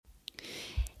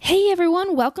Hey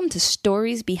everyone, welcome to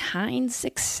Stories Behind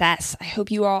Success. I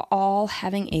hope you are all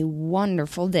having a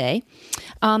wonderful day.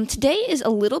 Today is a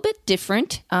little bit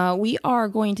different. We are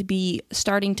going to be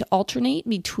starting to alternate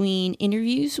between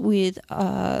interviews with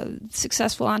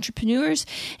successful entrepreneurs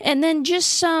and then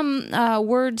just some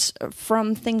words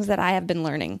from things that I have been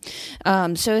learning.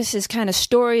 So this is kind of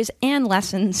stories and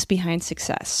lessons behind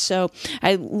success. So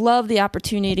I love the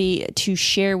opportunity to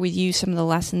share with you some of the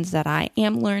lessons that I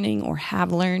am learning or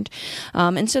have learned.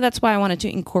 And so that's why I wanted to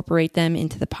incorporate them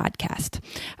into the podcast.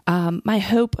 My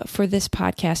hope for this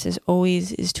podcast, as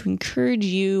always, is to encourage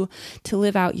you to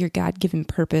live out your God-given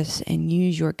purpose and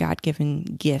use your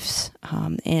God-given gifts.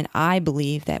 And I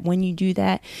believe that when you do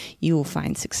that, you will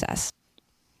find success.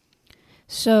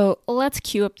 So let's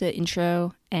cue up the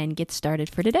intro and get started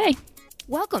for today.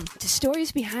 Welcome to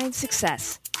Stories Behind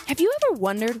Success. Have you ever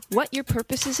wondered what your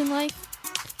purpose is in life?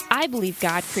 I believe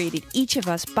God created each of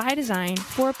us by design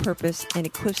for a purpose and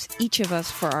equips each of us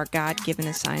for our God-given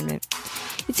assignment.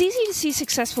 It's easy to see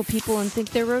successful people and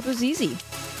think their road was easy,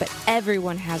 but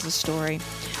everyone has a story.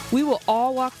 We will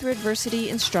all walk through adversity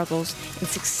and struggles, and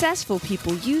successful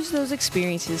people use those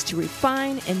experiences to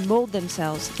refine and mold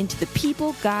themselves into the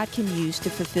people God can use to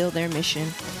fulfill their mission.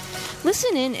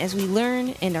 Listen in as we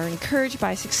learn and are encouraged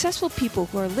by successful people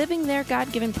who are living their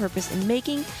God-given purpose and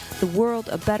making the world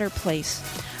a better place.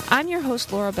 I'm your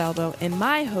host, Laura Belbo, and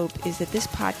my hope is that this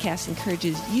podcast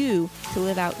encourages you to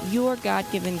live out your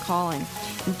God-given calling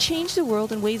and change the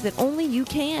world in ways that only you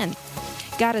can.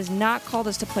 God has not called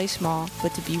us to play small,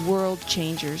 but to be world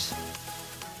changers.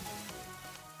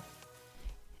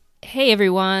 Hey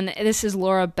everyone, this is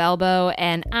Laura Belbo,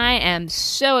 and I am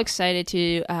so excited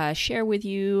to share with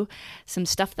you some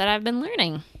stuff that I've been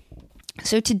learning.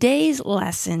 So today's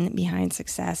lesson behind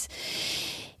success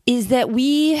is that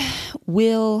we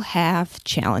will have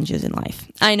challenges in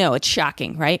life. I know, it's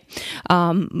shocking, right?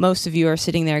 Most of you are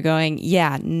sitting there going,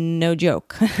 yeah, no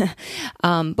joke.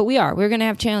 But we're going to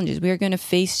have challenges. We are going to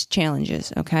face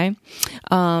challenges, okay?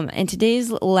 And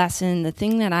today's lesson, the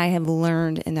thing that I have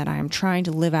learned and that I am trying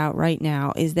to live out right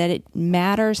now is that it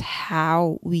matters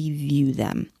how we view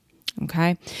them.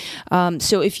 Okay.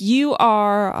 So if you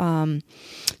are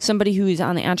somebody who is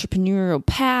on the entrepreneurial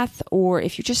path, or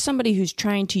if you're just somebody who's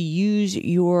trying to use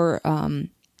your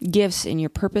gifts and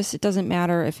your purpose, it doesn't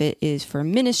matter if it is for a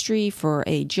ministry, for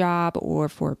a job, or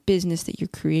for a business that you're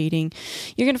creating,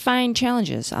 you're going to find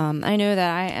challenges. I know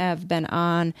that I have been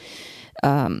on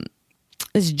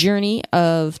this journey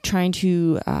of trying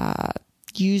to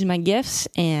use my gifts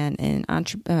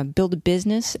and build a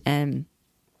business, and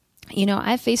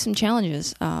I've faced some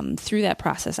challenges through that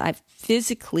process. I've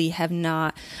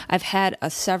had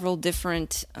several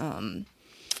different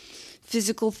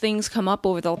physical things come up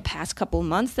over the past couple of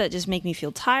months that just make me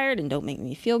feel tired and don't make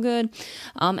me feel good.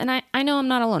 And I know I'm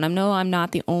not alone. I know I'm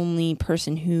not the only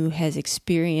person who has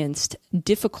experienced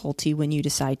difficulty when you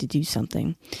decide to do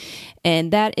something.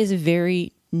 And that is a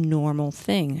very normal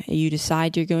thing. You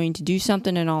decide you're going to do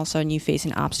something, and all of a sudden you face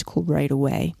an obstacle right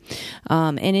away.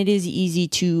 And it is easy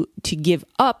to give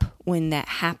up when that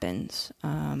happens.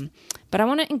 But I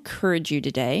want to encourage you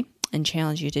today and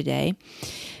challenge you today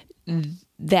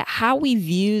that how we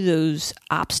view those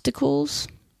obstacles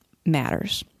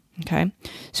matters. Okay?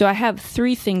 So I have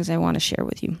 3 things I want to share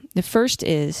with you. The first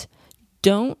is,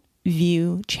 don't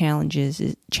view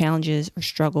challenges or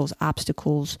struggles,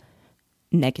 obstacles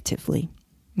negatively.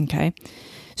 Okay,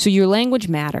 so your language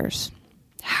matters.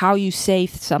 How you say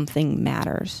something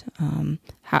matters.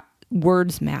 How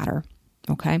words matter.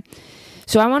 Okay,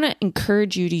 so I want to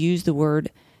encourage you to use the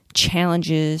word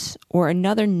challenges or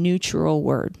another neutral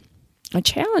word. A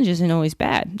challenge isn't always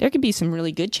bad. There can be some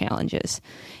really good challenges.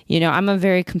 I'm a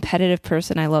very competitive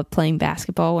person. I loved playing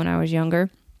basketball when I was younger.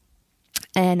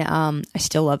 And I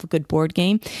still love a good board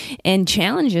game. And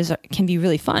challenges can be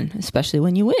really fun, especially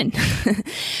when you win.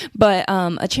 But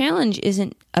a challenge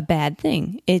isn't a bad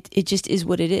thing. It just is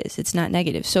what it is. It's not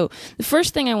negative. So the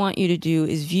first thing I want you to do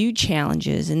is view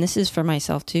challenges, and this is for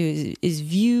myself too, is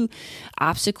view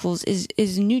obstacles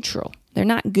is neutral. They're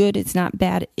not good. It's not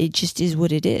bad. It just is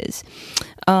what it is.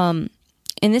 And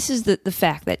this is the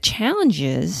fact that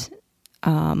challenges...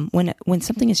 When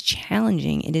something is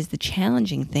challenging, it is the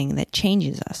challenging thing that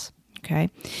changes us.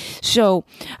 Okay. So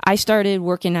I started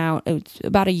working out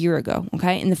about a year ago.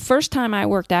 Okay. And the first time I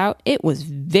worked out, it was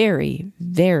very,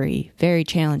 very, very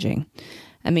challenging.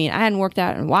 I mean, I hadn't worked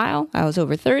out in a while. I was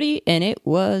over 30 and it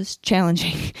was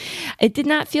challenging. It did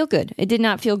not feel good. It did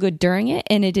not feel good during it.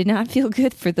 And it did not feel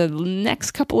good for the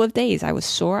next couple of days. I was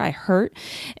sore. I hurt,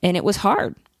 and it was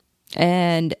hard.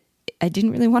 And I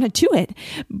didn't really want to do it,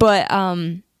 but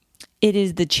it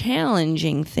is the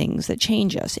challenging things that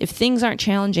change us. If things aren't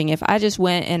challenging, if I just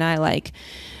went and I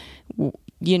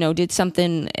did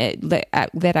something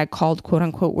that I called quote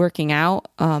unquote working out,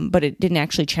 but it didn't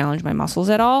actually challenge my muscles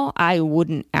at all, I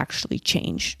wouldn't actually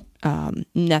change.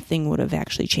 Nothing would have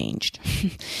actually changed.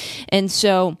 And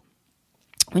so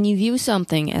when you view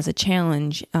something as a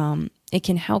challenge, it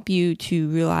can help you to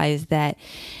realize that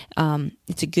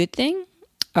it's a good thing,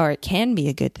 or it can be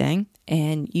a good thing,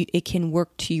 and it can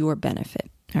work to your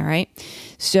benefit. All right.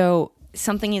 So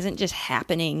something isn't just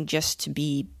happening just to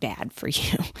be bad for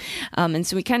you. And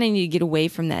so we kind of need to get away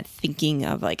from that thinking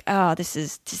of like, oh, this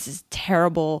is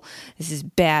terrible, this is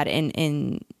bad,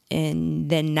 and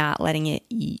then not letting it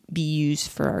be used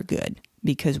for our good,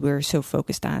 because we're so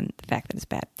focused on the fact that it's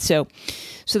bad. So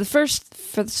the first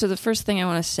thing I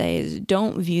want to say is,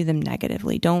 don't view them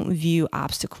negatively. Don't view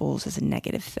obstacles as a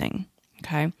negative thing.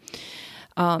 Okay.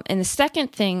 And the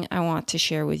second thing I want to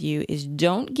share with you is,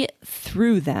 don't get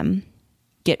through them,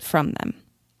 get from them.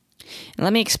 And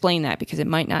let me explain that, because it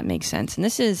might not make sense. And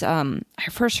this is, I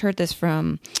first heard this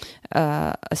from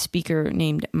a speaker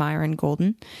named Myron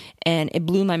Golden, and it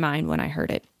blew my mind when I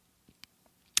heard it.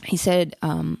 He said,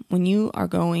 when you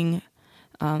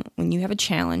have a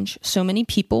challenge, so many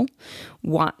people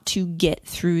want to get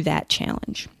through that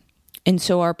challenge. And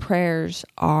so our prayers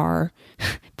are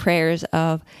prayers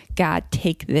of, God,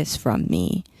 take this from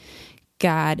me.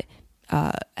 God,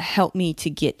 help me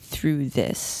to get through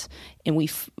this. And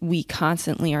we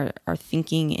constantly are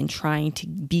thinking and trying to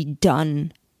be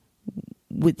done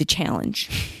with the challenge.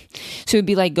 So it'd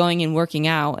be like going and working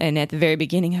out, and at the very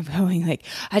beginning I'm going like,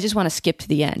 I just want to skip to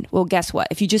the end. Well, guess what?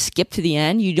 If you just skip to the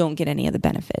end, you don't get any of the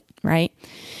benefit, right?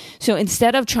 So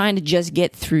instead of trying to just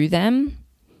get through them,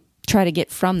 try to get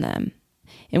from them.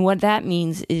 And what that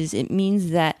means is, it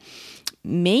means that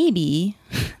maybe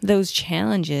those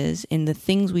challenges and the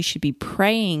things we should be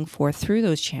praying for through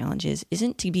those challenges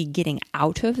isn't to be getting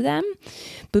out of them,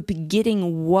 but be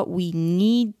getting what we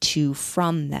need to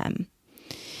from them.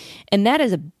 And that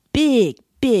is a big,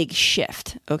 big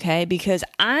shift, okay? Because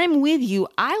I'm with you.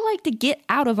 I like to get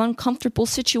out of uncomfortable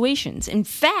situations. In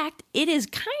fact, it is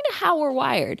kind of how we're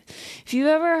wired. If you've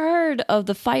ever heard of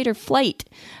the fight or flight,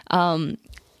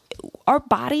 our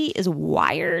body is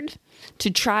wired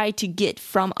to try to get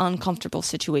from uncomfortable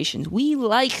situations. We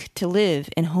like to live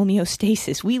in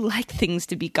homeostasis. We like things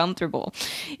to be comfortable.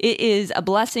 It is a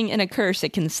blessing and a curse.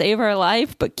 It can save our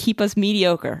life, but keep us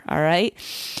mediocre, all right?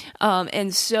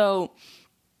 And so,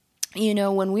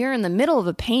 when we're in the middle of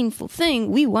a painful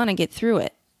thing, we want to get through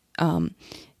it.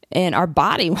 And our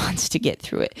body wants to get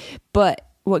through it. But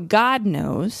what God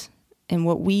knows and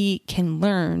what we can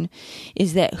learn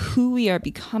is that who we are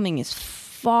becoming is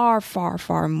far, far,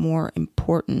 far more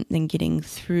important than getting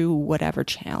through whatever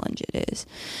challenge it is.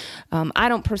 I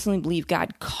don't personally believe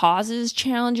God causes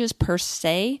challenges per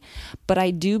se, but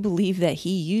I do believe that He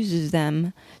uses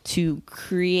them to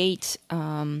create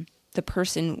the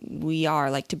person we are,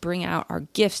 like to bring out our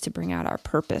gifts, to bring out our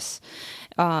purpose.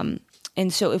 And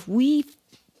so if we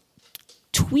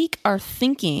tweak our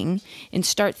thinking and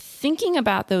start thinking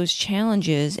about those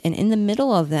challenges, and in the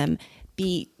middle of them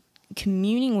be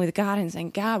communing with God and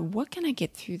saying, God, what can I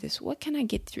get through this? What can I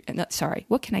get through?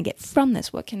 What can I get from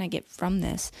this? What can I get from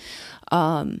this?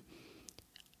 I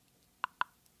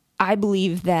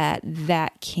believe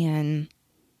that can,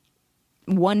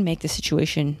 one, make the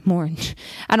situation more,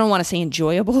 I don't want to say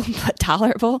enjoyable, but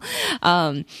tolerable.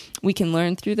 We can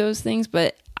learn through those things,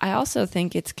 but I also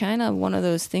think it's kind of one of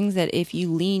those things that if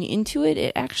you lean into it,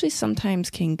 it actually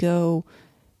sometimes can go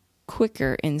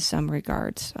quicker in some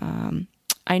regards.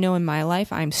 I know in my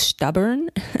life I'm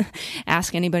stubborn.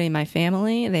 Ask anybody in my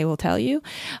family, they will tell you.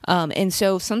 And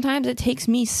so sometimes it takes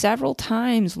me several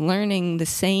times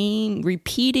repeating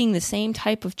the same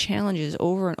type of challenges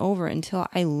over and over until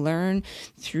I learn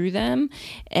through them.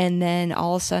 And then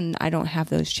all of a sudden I don't have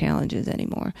those challenges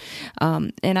anymore.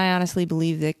 And I honestly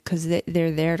believe that because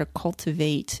they're there to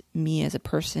cultivate me as a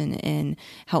person and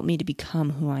help me to become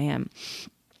who I am.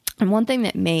 And one thing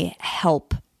that may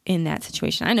help in that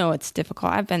situation, I know it's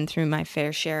difficult. I've been through my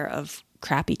fair share of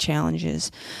crappy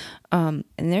challenges, and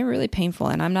they're really painful,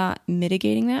 and I'm not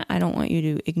mitigating that. I don't want you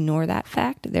to ignore that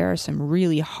fact. There are some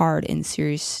really hard and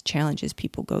serious challenges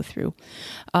people go through.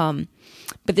 But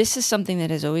this is something that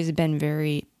has always been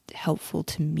very helpful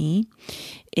to me,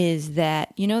 is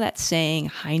that, that saying,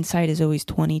 hindsight is always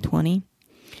 20/20.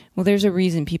 Well, there's a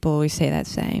reason people always say that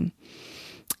saying,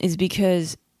 is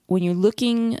because when you're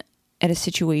looking at a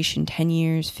situation 10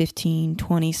 years, 15,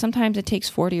 20, sometimes it takes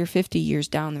 40 or 50 years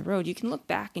down the road, you can look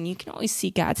back and you can always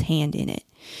see God's hand in it.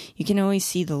 You can always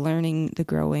see the learning, the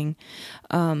growing.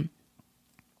 And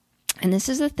And this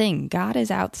is the thing, God is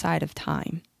outside of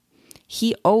time.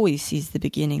 He always sees the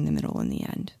beginning, the middle, and the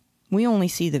end. We only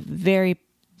see the very,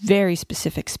 very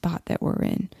specific spot that we're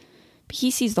in. But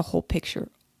he sees the whole picture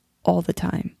all the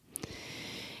time.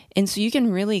 And so you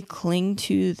can really cling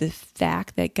to the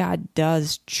fact that God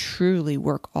does truly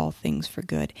work all things for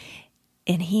good.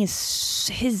 And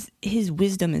his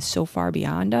wisdom is so far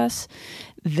beyond us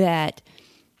that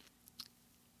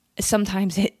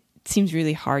sometimes it seems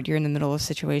really hard. You're in the middle of a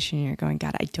situation and you're going,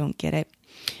 God, I don't get it.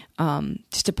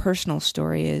 Just a personal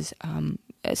story is,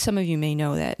 some of you may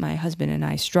know that my husband and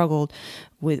I struggled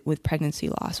with pregnancy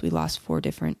loss. We lost 4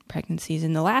 different pregnancies.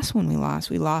 And the last one we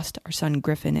lost our son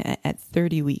Griffin at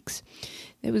 30 weeks.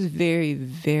 It was very,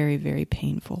 very, very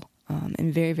painful.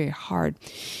 And very, very hard.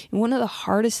 And one of the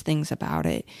hardest things about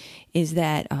it is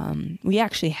that we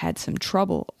actually had some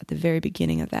trouble at the very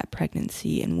beginning of that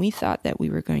pregnancy, and we thought that we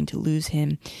were going to lose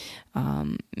him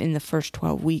in the first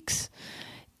 12 weeks.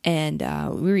 And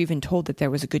we were even told that there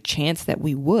was a good chance that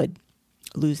we would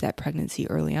lose that pregnancy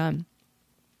early on.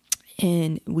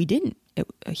 And we didn't.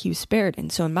 He was spared.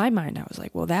 And so in my mind, I was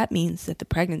like, well, that means that the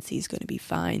pregnancy is going to be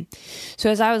fine. So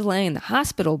as I was laying in the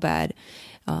hospital bed,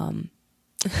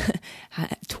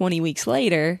 20 weeks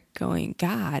later, going,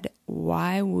 God,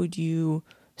 why would you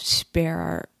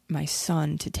spare my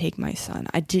son to take my son?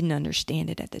 I didn't understand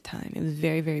it at the time. It was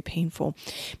very, very painful.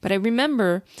 But I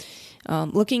remember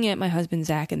looking at my husband,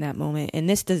 Zach, in that moment, and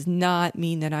this does not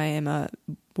mean that I am a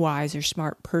wise or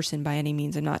smart person by any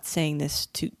means. I'm not saying this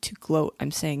to gloat. I'm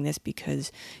saying this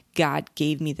because God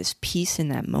gave me this peace in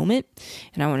that moment,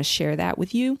 and I want to share that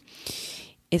with you.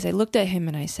 Is I looked at him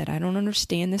and I said, I don't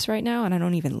understand this right now, and I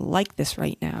don't even like this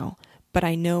right now, but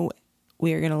I know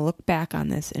we are going to look back on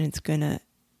this and it's going to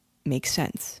make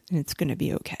sense and it's going to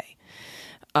be okay.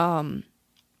 And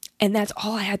that's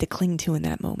all I had to cling to in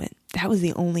that moment. That was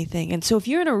the only thing. And so if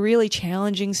you're in a really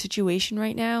challenging situation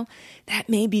right now, that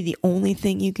may be the only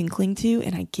thing you can cling to,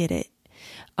 and I get it.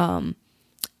 And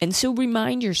so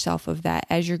remind yourself of that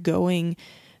as you're going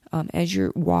as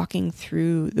you're walking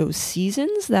through those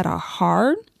seasons that are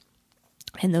hard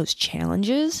and those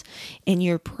challenges, and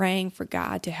you're praying for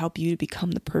God to help you to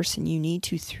become the person you need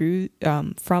to through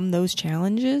from those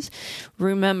challenges.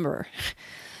 Remember,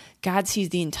 God sees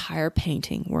the entire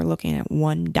painting. We're looking at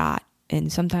one dot,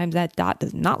 and sometimes that dot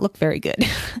does not look very good.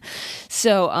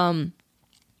 So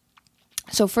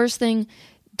first thing,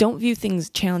 don't view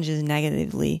challenges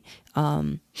negatively.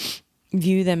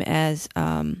 View them as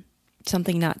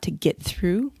something not to get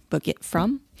through, but get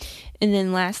from. And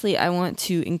then lastly, I want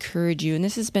to encourage you, and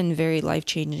this has been very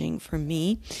life-changing for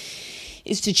me,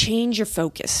 is to change your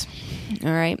focus.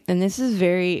 All right. And this is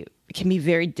it can be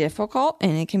very difficult,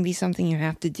 and it can be something you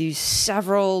have to do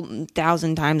several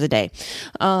thousand times a day.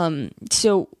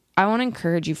 So I want to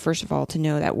encourage you, first of all, to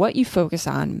know that what you focus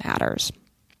on matters.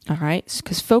 All right.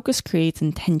 Because focus creates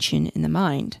intention in the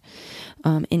mind.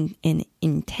 And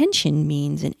intention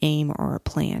means an aim or a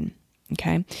plan.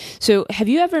 Okay. So have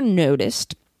you ever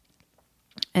noticed,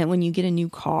 and when you get a new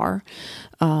car,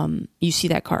 you see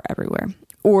that car everywhere,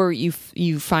 or you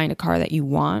find a car that you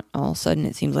want, all of a sudden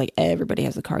it seems like everybody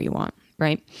has the car you want,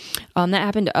 right? That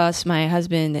happened to us. My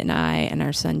husband and I and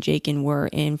our son Jakin were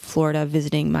in Florida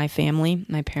visiting my family.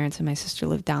 My parents and my sister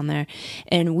lived down there,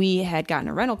 and we had gotten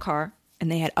a rental car, and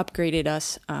they had upgraded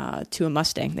us to a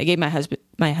Mustang. They gave my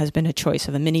husband a choice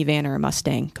of a minivan or a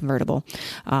Mustang convertible.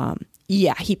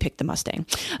 Yeah, he picked the Mustang.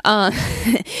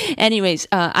 Anyways,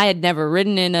 I had never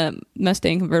ridden in a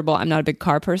Mustang convertible. I'm not a big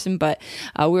car person, but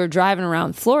we were driving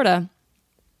around Florida,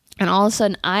 and all of a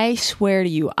sudden, I swear to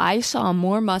you, I saw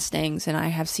more Mustangs than I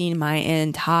have seen my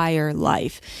entire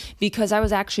life, because I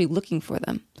was actually looking for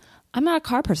them. I'm not a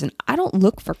car person. I don't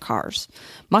look for cars,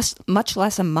 much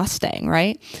less a Mustang,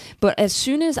 right? But as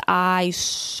soon as I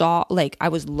saw, I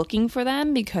was looking for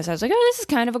them because I was like, oh, this is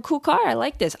kind of a cool car. I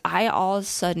like this. I all of a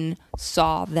sudden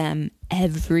saw them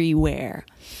everywhere.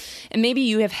 And maybe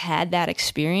you have had that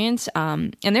experience.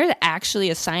 And there's actually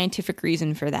a scientific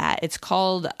reason for that. It's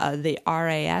called the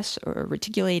RAS, or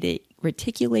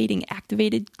reticulating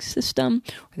activated system,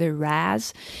 or the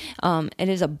RAS. It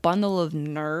is a bundle of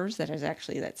nerves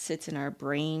that sits in our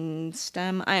brain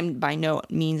stem. I'm by no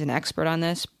means an expert on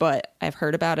this, but I've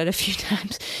heard about it a few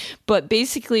times. But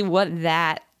basically what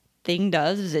that thing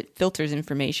does is it filters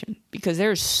information, because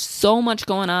there's so much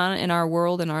going on in our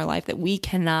world, in our life, that we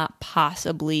cannot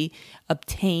possibly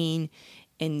obtain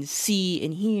and see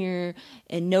and hear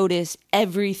and notice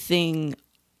everything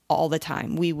all the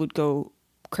time. We would go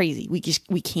crazy.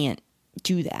 We can't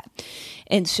do that.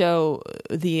 And so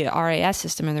the RAS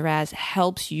system, and the RAS,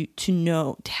 helps you to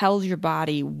know, tells your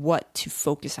body what to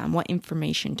focus on, what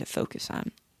information to focus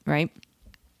on. right?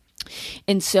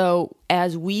 And so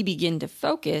as we begin to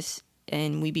focus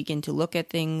and we begin to look at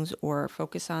things or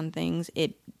focus on things,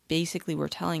 it basically, we're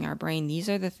telling our brain, these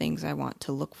are the things I want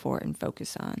to look for and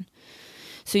focus on.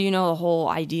 So, the whole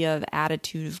idea of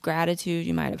attitude of gratitude,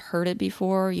 you might have heard it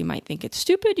before. You might think it's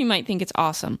stupid. You might think it's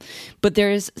awesome. But there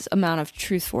is an amount of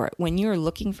truth for it. When you're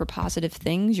looking for positive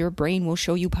things, your brain will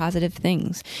show you positive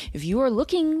things. If you are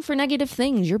looking for negative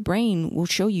things, your brain will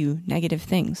show you negative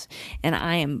things. And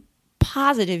I am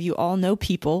positive you all know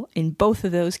people in both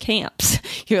of those camps.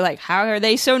 You're like, how are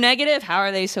they so negative? How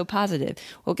are they so positive?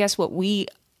 Well, guess what? We,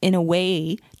 in a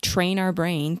way, train our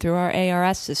brain through our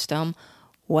ARS system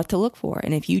what to look for.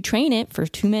 And if you train it for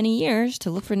too many years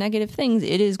to look for negative things,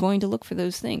 it is going to look for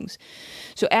those things.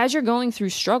 So as you're going through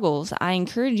struggles, I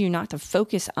encourage you not to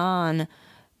focus on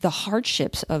the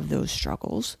hardships of those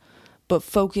struggles, but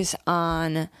focus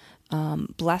on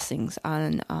blessings,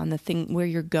 on the thing where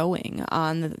you're going,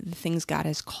 on the things God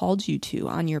has called you to,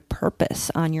 on your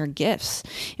purpose, on your gifts.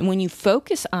 And when you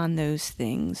focus on those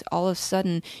things, all of a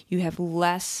sudden you have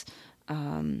less,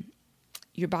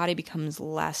 your body becomes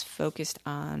less focused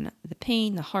on the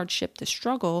pain, the hardship, the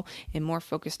struggle, and more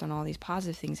focused on all these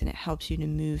positive things, and it helps you to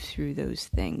move through those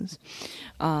things.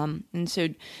 And so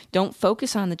don't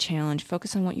focus on the challenge,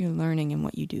 focus on what you're learning and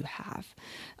what you do have.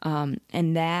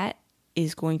 And that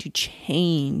is going to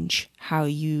change how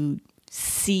you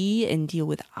see and deal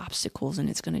with obstacles, and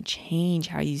it's going to change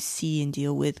how you see and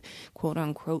deal with quote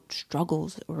unquote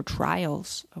struggles or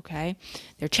trials, okay?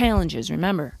 They're challenges,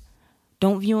 remember.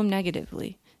 Don't view them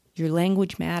negatively. Your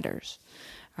language matters.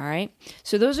 All right.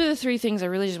 So those are the three things I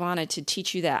really just wanted to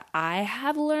teach you that I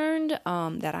have learned,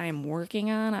 that I am working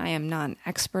on. I am not an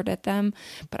expert at them,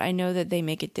 but I know that they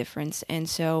make a difference. And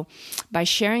so by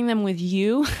sharing them with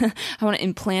you, I want to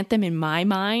implant them in my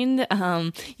mind.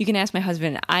 You can ask my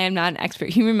husband. I am not an expert.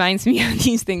 He reminds me of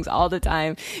these things all the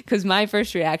time because my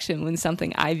first reaction when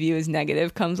something I view as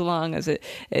negative comes along, as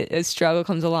a struggle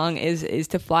comes along, is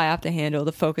to fly off the handle,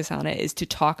 to focus on it, is to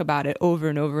talk about it over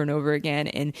and over and over again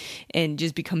and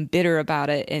just become bitter about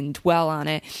it and dwell on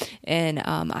it. And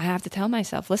I have to tell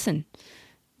myself, listen,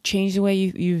 change the way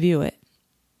you view it.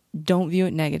 Don't view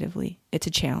it negatively. It's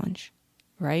a challenge,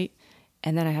 right?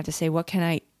 And then I have to say, what can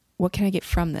I get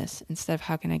from this instead of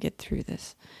how can I get through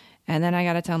this? And then I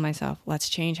got to tell myself, let's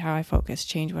change how I focus,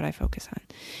 change what I focus on.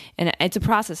 And it's a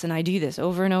process, and I do this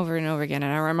over and over and over again,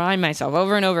 and I remind myself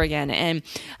over and over again. And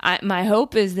my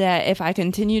hope is that if I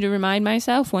continue to remind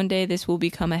myself, one day this will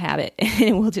become a habit, and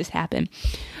it will just happen.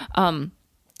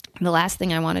 The last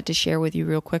thing I wanted to share with you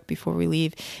real quick before we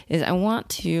leave is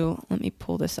let me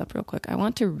pull this up real quick. I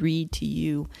want to read to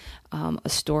you a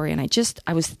story. And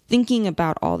I was thinking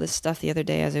about all this stuff the other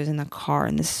day as I was in the car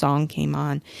and this song came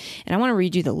on. And I want to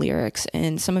read you the lyrics.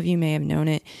 And some of you may have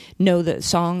know the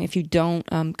song. If you don't,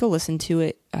 go listen to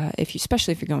it,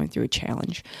 especially if you're going through a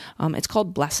challenge. It's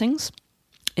called Blessings.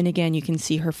 And again, you can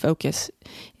see her focus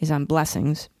is on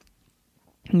blessings,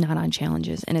 not on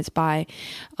challenges. And it's by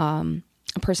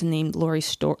a person named Laura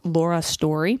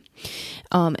Story.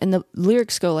 And the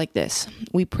lyrics go like this.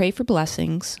 We pray for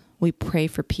blessings. We pray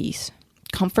for peace,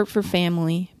 comfort for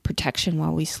family, protection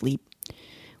while we sleep.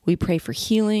 We pray for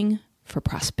healing, for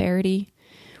prosperity.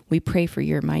 We pray for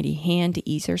your mighty hand to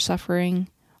ease our suffering.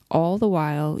 All the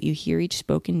while you hear each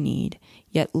spoken need,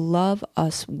 yet love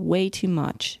us way too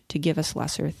much to give us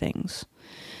lesser things.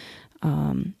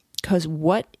 Because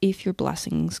what if your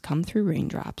blessings come through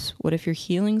raindrops? What if your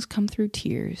healings come through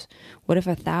tears? What if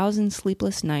 1,000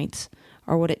 sleepless nights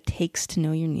are what it takes to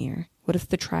know you're near? What if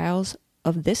the trials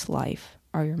of this life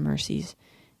are your mercies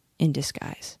in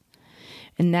disguise?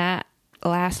 And that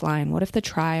last line, what if the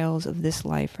trials of this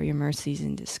life are your mercies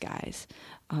in disguise?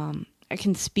 I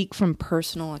can speak from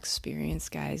personal experience,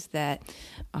 guys, that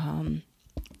the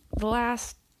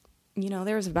last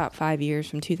there was about 5 years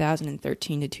from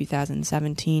 2013 to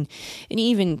 2017, and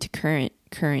even to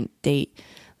current date,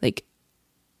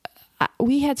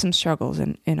 we had some struggles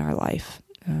in our life.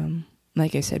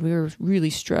 Like I said, we were really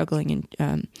struggling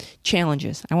in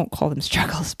challenges. I won't call them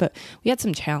struggles, but we had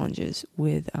some challenges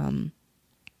with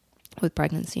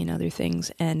pregnancy and other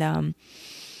things. And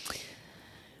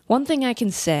one thing I can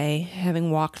say,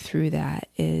 having walked through that,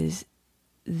 is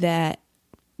that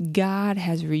God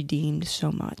has redeemed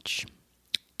so much,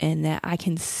 and that I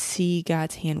can see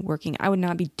God's hand working. I would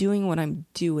not be doing what I'm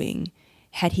doing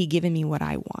had He given me what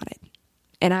I wanted.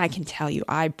 And I can tell you,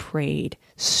 I prayed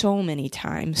so many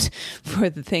times for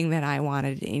the thing that I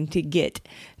wanted and to get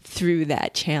through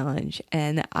that challenge.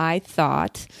 And I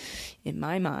thought in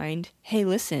my mind, hey,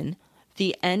 listen,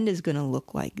 the end is going to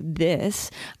look like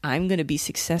this. I'm going to be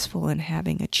successful in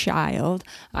having a child.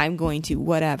 I'm going to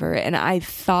whatever. And I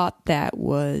thought that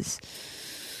was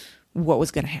what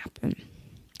was going to happen,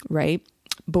 right?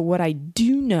 But what I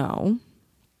do know,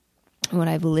 what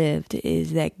I've lived,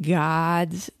 is that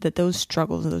those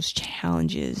struggles, those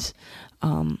challenges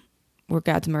were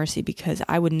God's mercy, because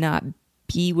I would not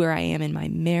be where I am in my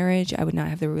marriage. I would not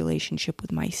have the relationship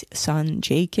with my son,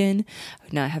 Jakin. I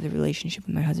would not have the relationship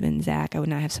with my husband, Zach. I would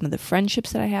not have some of the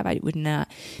friendships that I have. I would not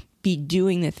be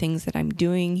doing the things that I'm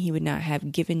doing. He would not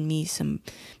have given me some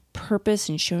purpose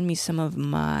and shown me some of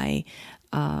my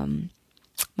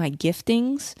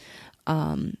giftings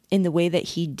in the way that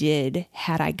he did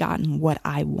had I gotten what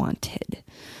I wanted.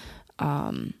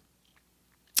 And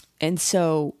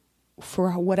so,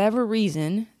 for whatever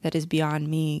reason that is beyond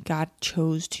me, God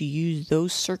chose to use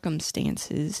those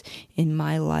circumstances in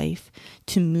my life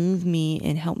to move me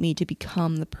and help me to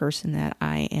become the person that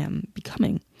I am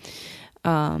becoming.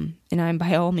 And I'm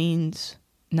by all means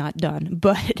not done,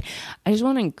 but I just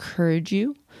want to encourage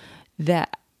you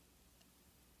that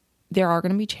there are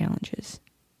going to be challenges,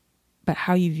 but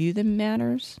how you view them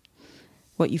matters,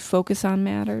 what you focus on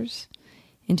matters,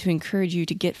 and to encourage you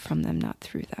to get from them, not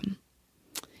through them.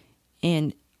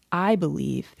 And I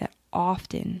believe that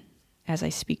often, as I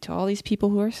speak to all these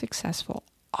people who are successful,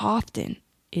 often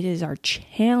it is our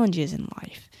challenges in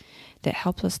life that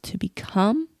helps us to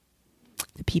become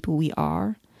the people we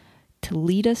are, to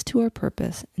lead us to our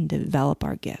purpose and develop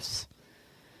our gifts.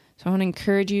 So I want to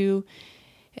encourage you,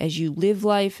 as you live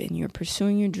life and you're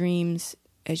pursuing your dreams,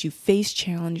 as you face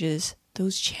challenges,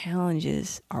 those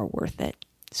challenges are worth it.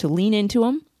 So lean into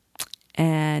them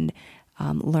and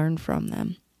learn from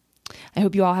them. I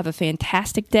hope you all have a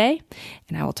fantastic day,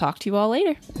 and I will talk to you all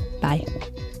later. Bye.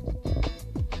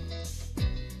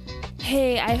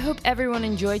 Hey, I hope everyone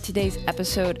enjoyed today's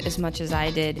episode as much as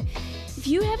I did. If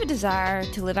you have a desire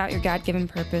to live out your God-given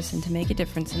purpose and to make a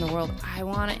difference in the world, I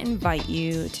want to invite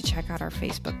you to check out our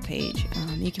Facebook page.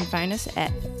 You can find us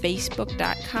at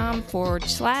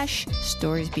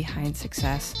facebook.com/Stories Behind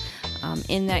Success.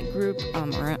 In that group,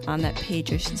 or on that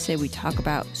page, I should say, we talk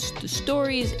about the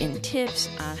stories and tips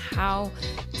on how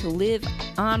to live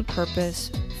on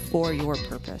purpose for your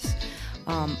purpose.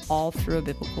 All through a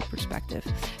biblical perspective.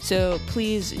 So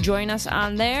please join us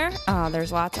on there.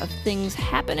 There's lots of things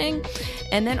happening.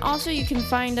 And then also you can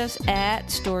find us at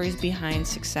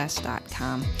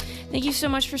storiesbehindsuccess.com. Thank you so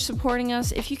much for supporting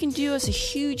us. If you can do us a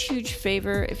huge, huge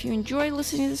favor, if you enjoy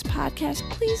listening to this podcast,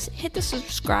 please hit the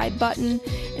subscribe button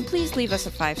and please leave us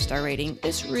a 5-star rating.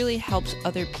 This really helps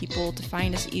other people to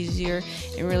find us easier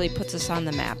and really puts us on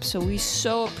the map. So we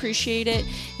so appreciate it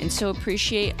and so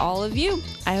appreciate all of you.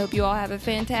 I hope you all have a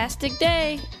fantastic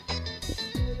day.